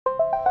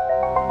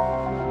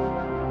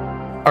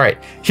All right,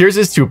 here's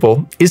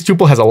IsTuple.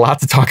 IsTuple has a lot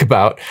to talk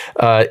about.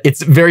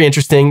 It's very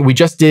interesting. We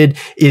just did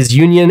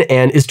isUnion,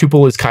 and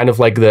IsTuple is kind of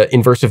like the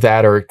inverse of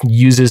that, or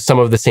uses some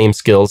of the same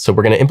skills. So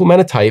we're going to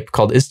implement a type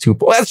called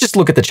IsTuple. Let's just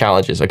look at the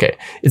challenges. Okay,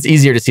 it's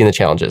easier to see in the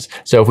challenges.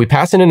 So if we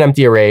pass in an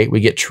empty array,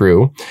 we get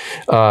true.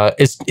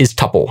 Is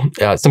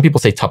tuple. Some people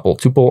say tuple,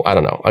 tuple. I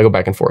don't know. I go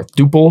back and forth.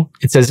 Duple.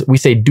 It says we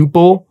say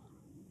duple,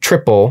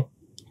 triple,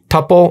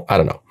 tuple. I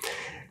don't know.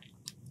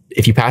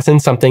 If you pass in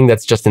something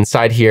that's just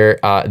inside here,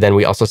 then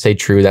we also say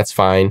true. That's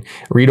fine.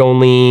 Read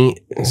only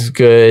is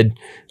good.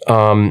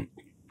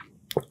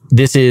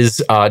 This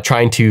is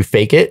trying to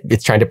fake it.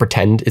 It's trying to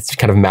pretend. It's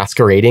kind of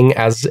masquerading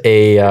as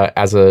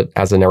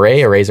an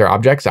array. Arrays are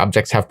objects.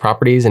 Objects have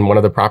properties, and one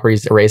of the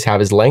properties arrays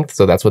have is length.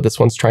 So that's what this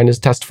one's trying to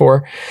test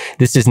for.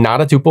 This is not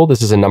a tuple.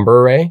 This is a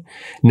number array.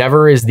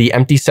 Never is the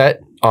empty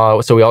set.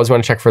 So we always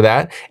want to check for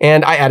that.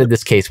 And I added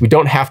this case. We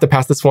don't have to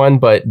pass this one,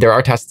 but there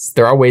are tests.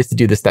 There are ways to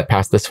do this that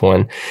pass this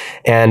one.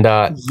 And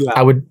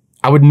I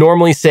would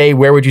normally say,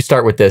 where would you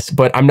start with this?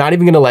 But I'm not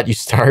even going to let you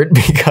start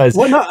because...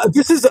 Well, no,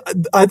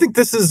 I think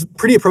this is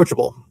pretty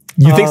approachable.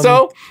 You think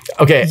so?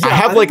 Okay, yeah, I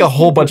have like a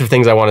whole bunch of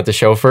things I wanted to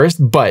show first,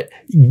 but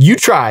you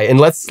try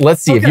and let's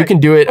see if you can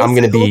do it. I'm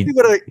going to be...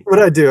 Let's see what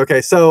I do. Okay,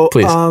 so...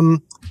 Please.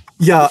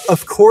 Yeah,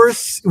 of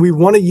course, we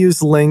want to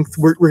use length.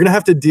 We're going to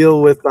have to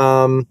deal with...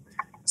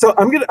 So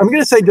I'm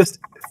gonna say just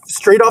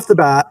straight off the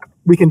bat,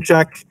 we can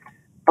check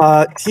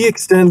t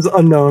extends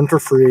unknown for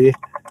free,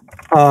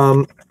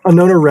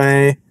 unknown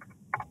array.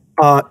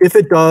 If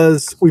it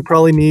does, we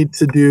probably need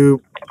to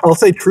do, I'll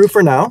say true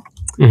for now,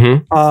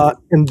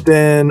 and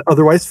then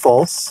otherwise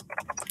false.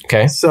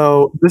 Okay.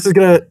 So this is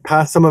gonna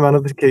pass some amount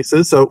of the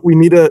cases. So we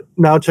need to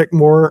now check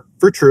more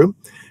for true.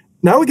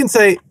 Now we can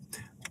say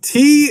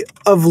t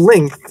of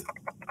length.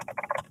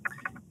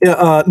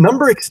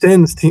 Number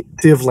extends t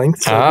of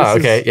length. So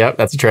okay. Yep,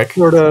 that's a trick.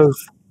 Sort of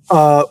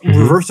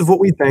reverse of what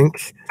we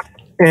think.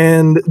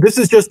 And this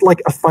is just like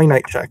a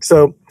finite check.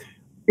 So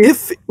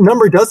if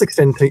number does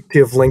extend t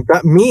of length,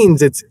 that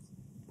means it's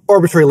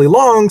arbitrarily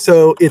long,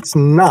 so it's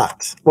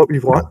not what we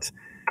want.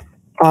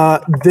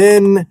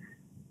 Then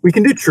we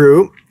can do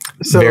true.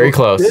 So very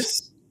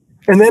close.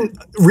 And then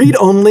read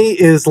only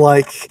is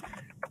like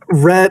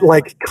read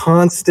like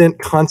constant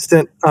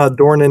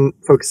Dorn and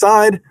folk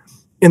side.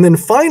 And then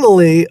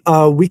finally,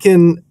 we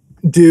can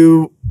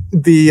do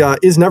the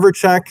is never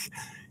check.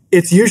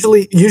 It's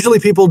usually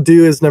people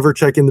do is never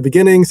check in the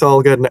beginning, so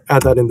I'll go ahead and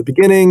add that in the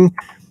beginning.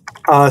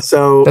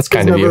 So that's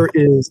kind of never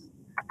is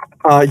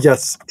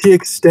yes, t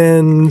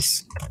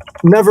extends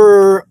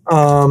never.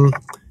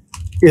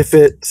 If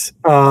it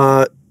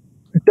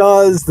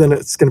does, then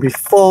it's going to be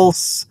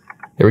false.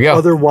 There we go.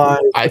 Otherwise,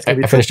 I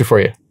finished it for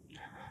you.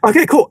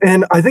 Okay, cool.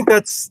 And I think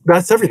that's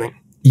everything.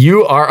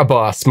 You are a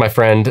boss, my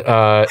friend.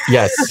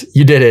 Yes,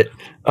 you did it.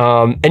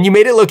 And you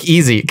made it look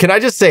easy. Can I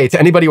just say to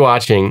anybody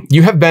watching,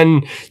 you have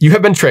been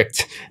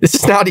tricked. This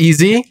is not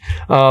easy,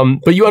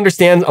 but you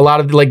understand a lot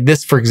of like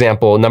this, for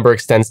example, number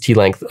extends t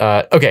length.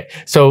 Okay,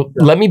 so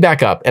let me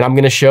back up and I'm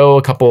going to show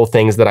a couple of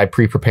things that I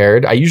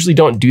pre-prepared. I usually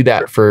don't do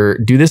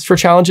this for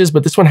challenges,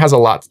 but this one has a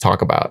lot to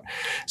talk about.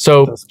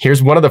 So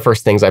here's one of the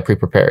first things I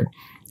pre-prepared.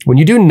 When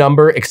you do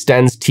number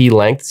extends t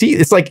length, see,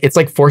 it's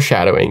like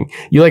foreshadowing.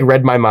 You like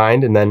read my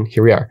mind, and then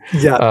here we are.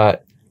 Yeah.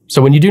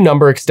 So when you do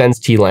number extends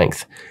t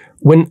length,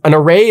 when an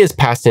array is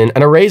passed in,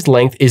 an array's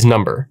length is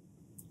number,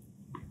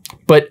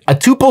 but a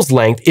tuple's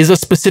length is a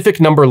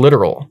specific number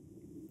literal.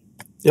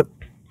 Yep.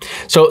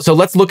 So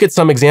let's look at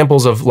some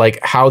examples of like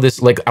how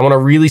this, like I want to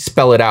really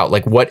spell it out,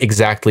 like what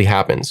exactly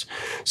happens.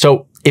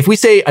 So if we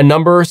say a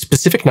number,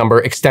 specific number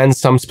extends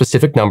some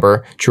specific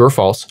number, true or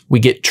false, we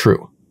get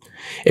true.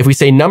 If we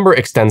say number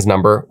extends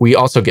number, we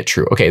also get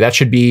true. Okay, that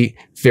should be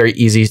very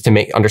easy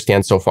to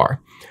understand so far.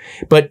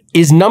 But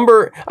is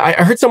number, I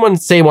heard someone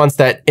say once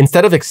that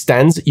instead of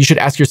extends, you should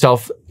ask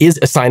yourself, is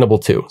assignable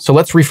to? So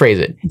let's rephrase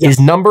it. Yes. Is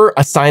number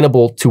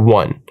assignable to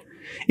 1?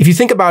 If you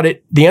think about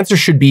it, the answer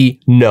should be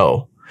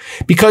no,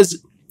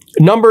 because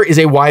number is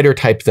a wider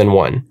type than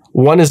 1.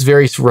 1 is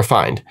very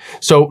refined.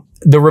 So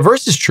the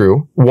reverse is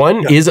true.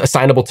 1 is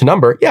assignable to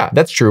number. Yeah,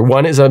 that's true.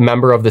 1 is a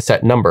member of the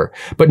set number,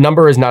 but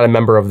number is not a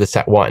member of the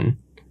set 1.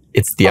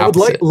 It's the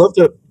opposite. I would love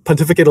to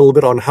pontificate a little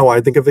bit on how I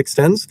think of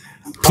extends.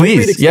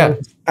 Please, yeah.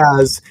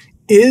 As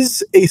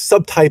is a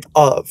subtype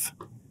of.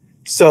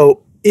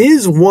 So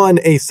is 1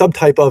 a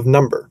subtype of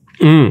number?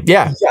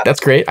 Yeah, that's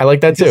great. I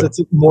like that too.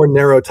 It's a more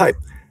narrow type.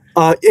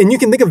 And you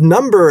can think of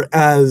number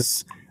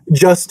as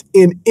just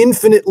an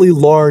infinitely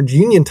large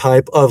union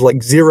type of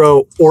like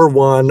 0 or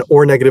 1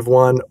 or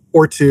 -1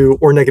 or 2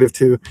 or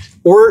 -2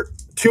 or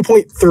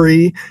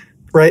 2.3,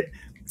 right?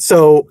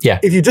 So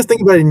if you just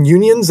think about it in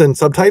unions and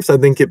subtypes, I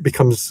think it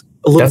becomes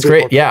a little bit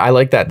great. more Yeah, I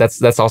like that.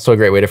 That's also a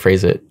great way to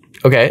phrase it.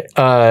 Okay.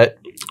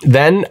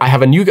 Then I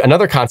have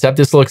another concept.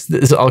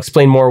 I'll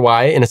explain more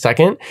why in a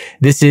second.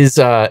 This is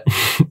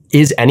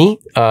any.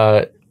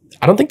 I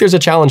don't think there's a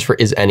challenge for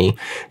is any.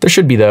 There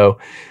should be though.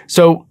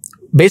 So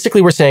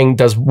basically we're saying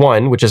does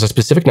 1, which is a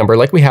specific number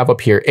like we have up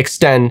here,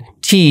 extend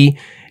t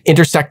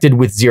intersected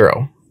with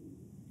 0.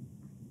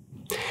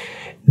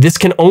 this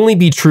can only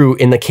be true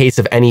in the case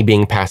of any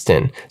being passed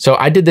in. So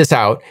I did this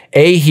out.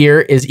 A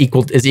here is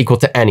equal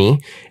to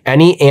any.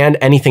 Any and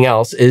anything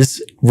else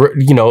is,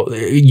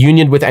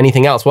 unioned with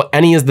anything else. Well,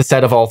 any is the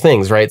set of all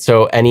things, right?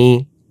 So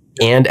any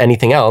and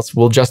anything else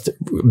will just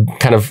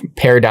kind of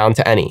pare down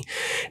to any.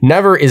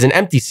 Never is an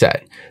empty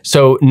set.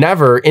 So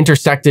never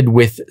intersected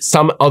with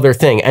some other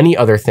thing, any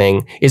other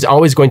thing, is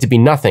always going to be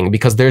nothing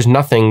because there's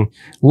nothing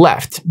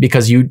left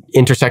because you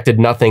intersected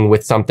nothing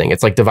with something.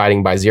 It's like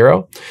dividing by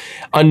 0.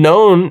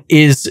 Unknown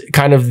is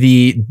kind of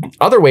the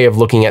other way of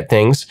looking at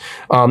things.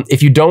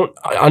 If you don't,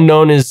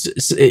 unknown is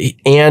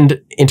and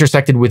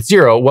intersected with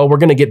 0, well, we're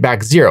going to get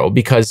back 0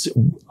 because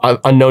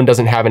unknown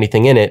doesn't have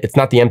anything in it. It's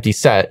not the empty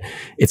set.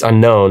 It's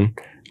unknown.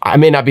 I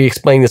may not be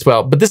explaining this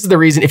well, but this is the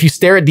reason. If you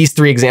stare at these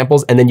 3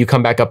 examples and then you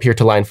come back up here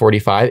to line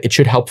 45, it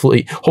should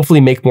hopefully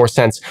make more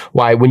sense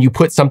why when you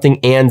put something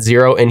and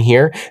 0 in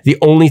here, the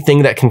only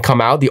thing that can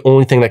come out, the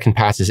only thing that can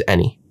pass is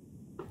any.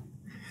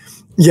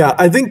 Yeah,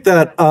 I think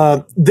that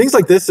things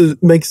like this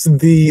makes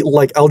the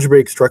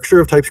algebraic structure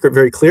of TypeScript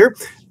very clear.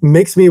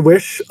 Makes me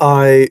wish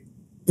I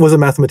was a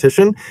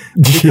mathematician.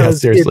 Because yeah,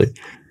 seriously.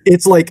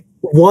 It's like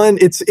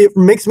it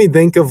makes me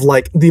think of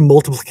the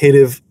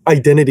multiplicative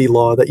identity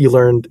law that you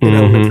learned in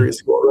elementary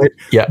school, right?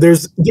 Yeah.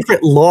 There's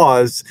different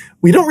laws.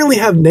 We don't really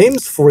have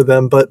names for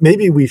them, but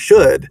maybe we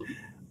should.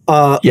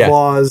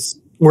 Laws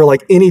where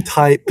any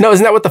type. No,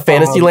 isn't that what the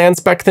Fantasyland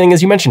spec thing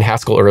is? You mentioned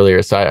Haskell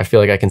earlier, so I feel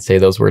like I can say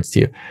those words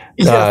to you.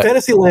 Yeah,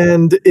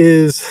 Fantasyland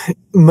is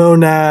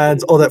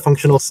monads, all that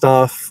functional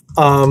stuff.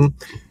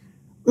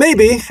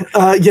 Maybe,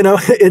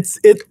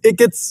 it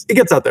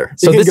gets out there.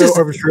 So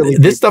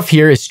this stuff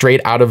here is straight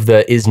out of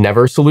the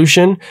IsNever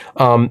solution.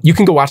 You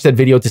can go watch that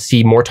video to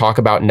see more talk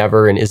about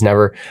never and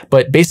IsNever.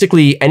 But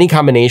basically, any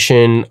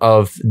combination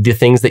of the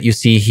things that you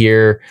see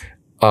here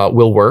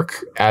will work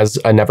as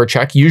a never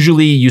check.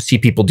 Usually, you see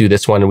people do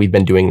this one, and we've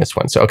been doing this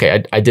one. So,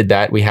 okay, I did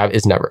that. We have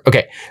IsNever.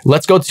 Okay,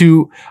 let's go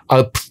to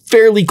a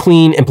fairly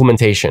clean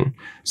implementation.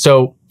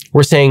 So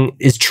we're saying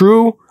is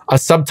true a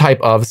subtype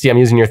of, see, I'm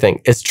using your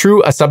thing. It's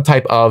true a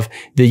subtype of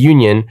the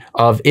union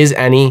of is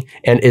any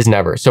and is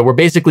never. So we're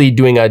basically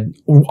doing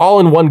all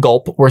in one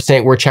gulp.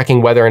 We're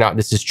checking whether or not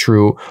this is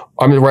true,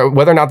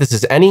 whether or not this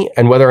is any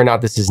and whether or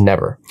not this is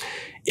never.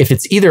 If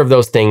it's either of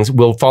those things,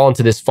 we'll fall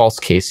into this false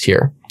case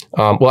here.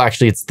 Well,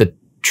 actually, it's the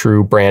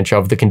true branch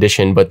of the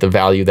condition, but the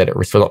value that it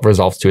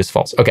resolves to is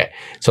false. Okay,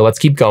 so let's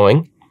keep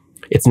going.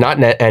 It's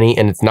not any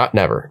and it's not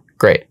never.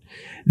 Great.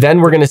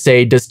 Then we're going to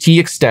say, does T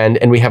extend?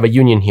 And we have a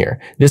union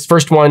here. This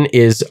first one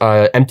is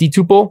an empty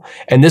tuple,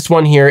 and this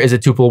one here is a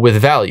tuple with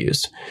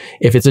values.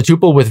 If it's a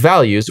tuple with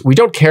values, we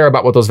don't care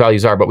about what those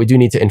values are, but we do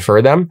need to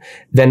infer them.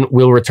 Then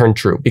we'll return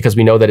true because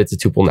we know that it's a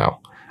tuple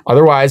now.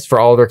 Otherwise, for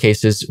all other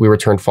cases, we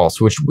return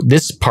false, which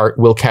this part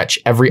will catch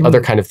every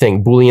other kind of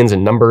thing, Booleans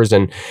and numbers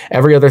and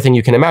every other thing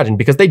you can imagine,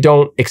 because they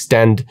don't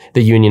extend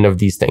the union of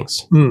these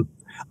things.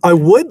 I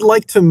would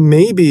like to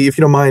maybe, if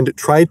you don't mind,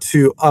 try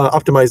to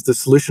optimize the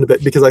solution a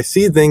bit because I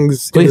see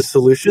things in the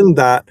solution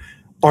that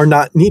are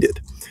not needed.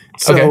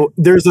 So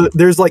there's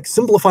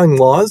simplifying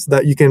laws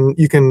that you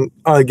can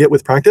get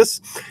with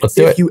practice. Let's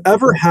do it. If you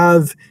ever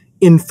have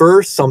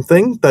infer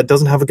something that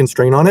doesn't have a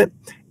constraint on it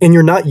and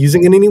you're not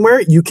using it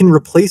anywhere, you can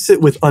replace it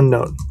with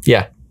unknown.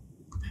 Yeah.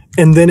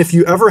 And then if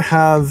you ever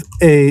have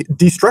a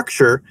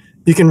destructure,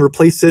 you can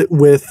replace it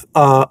with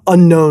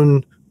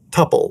unknown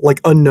tuple, like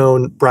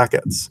unknown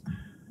brackets.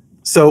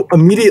 So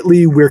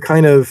immediately we're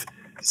kind of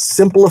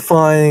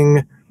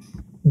simplifying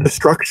the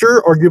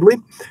structure, arguably.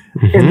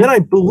 And then I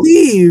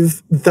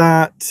believe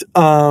that...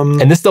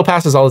 and this still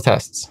passes all the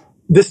tests.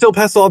 This still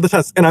passes all the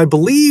tests. And I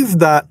believe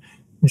that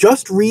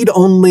just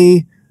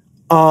read-only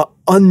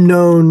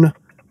unknown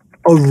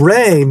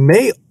array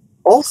may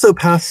also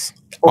pass...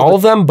 all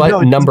of them,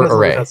 but number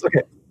array.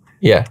 Okay.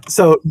 Yeah.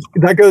 So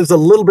that goes a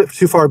little bit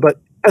too far, but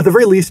at the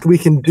very least, we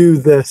can do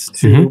this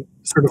to...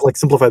 sort of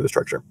simplify the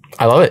structure.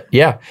 I love it.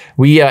 Yeah.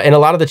 We, in a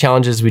lot of the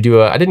challenges we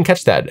do, I didn't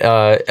catch that.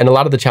 In a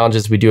lot of the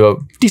challenges we do a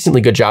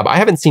decently good job. I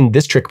haven't seen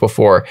this trick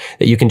before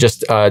that you can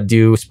just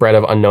do spread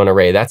of unknown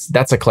array.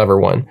 That's a clever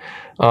one.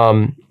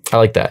 I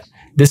like that.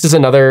 This is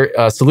another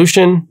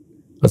solution.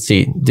 Let's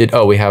see.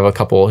 We have a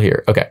couple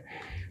here. Okay.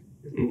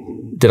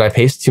 Did I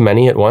paste too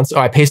many at once? Oh,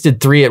 I pasted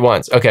 3 at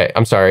once. Okay,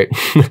 I'm sorry.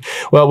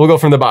 Well, we'll go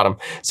from the bottom.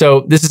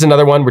 So this is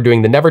another one. We're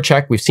doing the never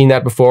check. We've seen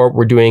that before.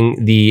 We're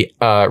doing the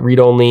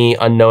read-only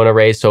unknown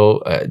array.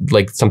 So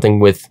like something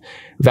with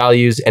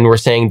values. And we're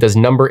saying, does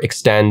number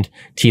extend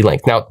T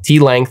length? Now, T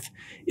length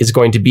is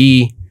going to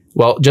be,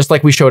 well, just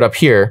like we showed up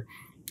here,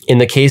 in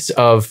the case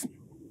of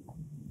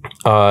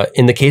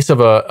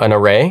an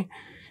array,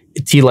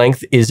 T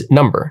length is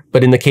number.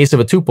 But in the case of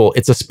a tuple,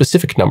 it's a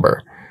specific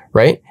number.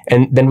 Right?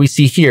 And then we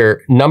see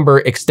here, number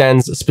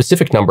extends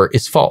specific number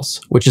is false,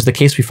 which is the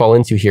case we fall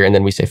into here. And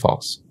then we say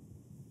false.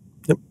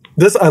 Yep.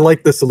 I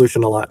like this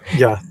solution a lot.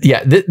 Yeah.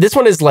 Yeah. This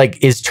one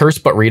is terse,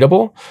 but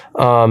readable.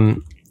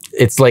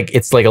 it's like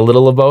a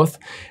little of both.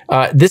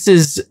 This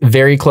is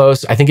very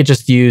close. I think it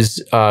just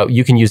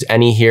you can use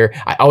any here.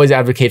 I always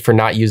advocate for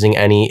not using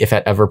any if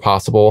at ever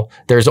possible.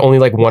 There's only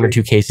like 1 or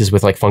 2 cases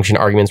with like function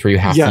arguments where you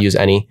have to use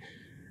any.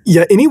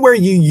 Yeah, anywhere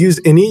you use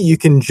any, you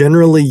can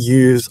generally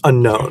use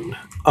unknown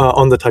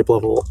on the type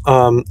level.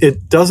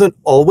 It doesn't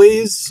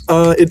always,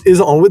 it is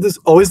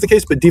always the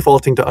case, but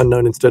defaulting to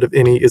unknown instead of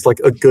any is like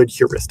a good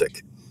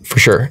heuristic. For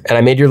sure. And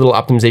I made your little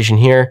optimization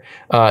here.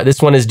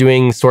 This one is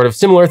doing sort of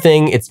similar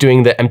thing. It's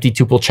doing the empty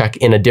tuple check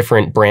in a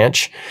different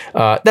branch.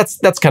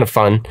 That's kind of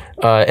fun.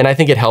 And I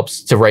think it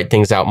helps to write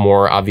things out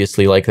more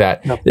obviously like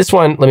that. Yep. This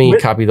one, let me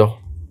copy the...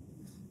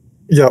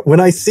 Yeah, when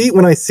I see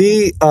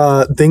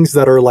things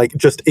that are like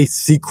just a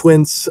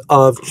sequence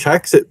of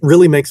checks, it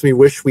really makes me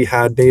wish we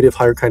had native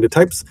higher kind of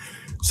types,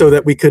 so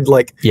that we could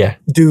like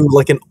do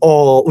like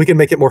we can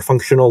make it more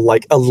functional,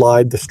 like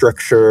elide the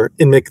structure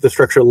and make the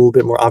structure a little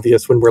bit more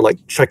obvious when we're like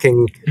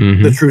checking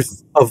the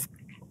truth of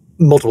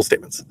multiple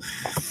statements.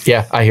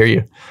 Yeah, I hear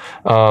you.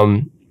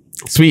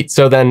 Sweet.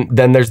 So then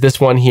there's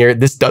this one here.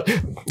 This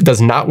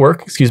does not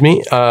work, excuse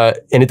me.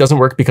 And it doesn't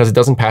work because it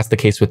doesn't pass the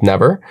case with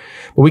never.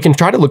 But we can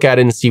try to look at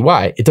it and see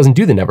why. It doesn't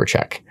do the never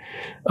check.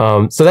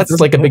 So that's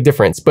like a big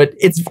difference. But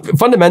it's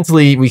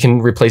fundamentally, we can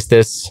replace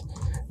this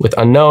with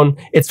unknown.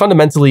 It's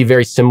fundamentally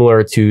very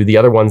similar to the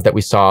other ones that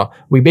we saw.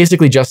 We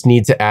basically just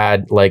need to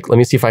add like, let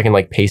me see if I can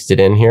like paste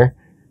it in here.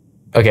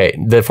 Okay,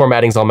 the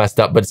formatting's all messed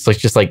up, but it's like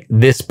just like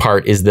this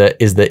part is the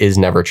is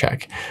never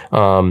check.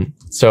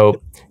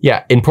 So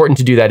yeah, important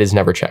to do that is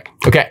never check.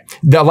 Okay,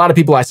 a lot of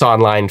people I saw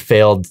online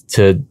failed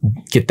to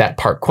get that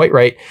part quite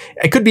right.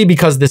 It could be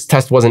because this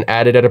test wasn't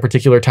added at a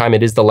particular time.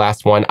 It is the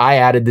last one. I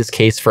added this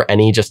case for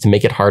any just to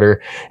make it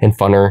harder and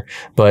funner.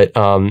 But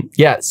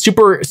yeah,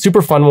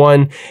 super fun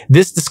one.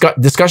 This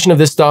discussion of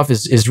this stuff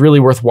is really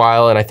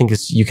worthwhile, and I think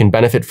you can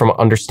benefit from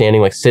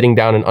understanding, like sitting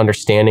down and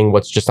understanding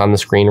what's just on the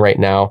screen right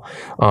now.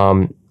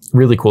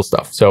 Really cool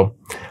stuff. So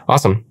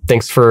awesome.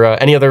 Thanks for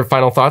any other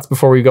final thoughts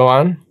before we go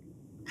on?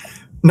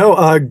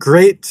 No,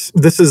 great.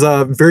 This is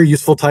a very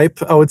useful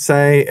type, I would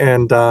say.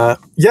 And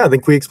yeah, I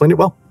think we explained it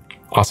well.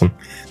 Awesome.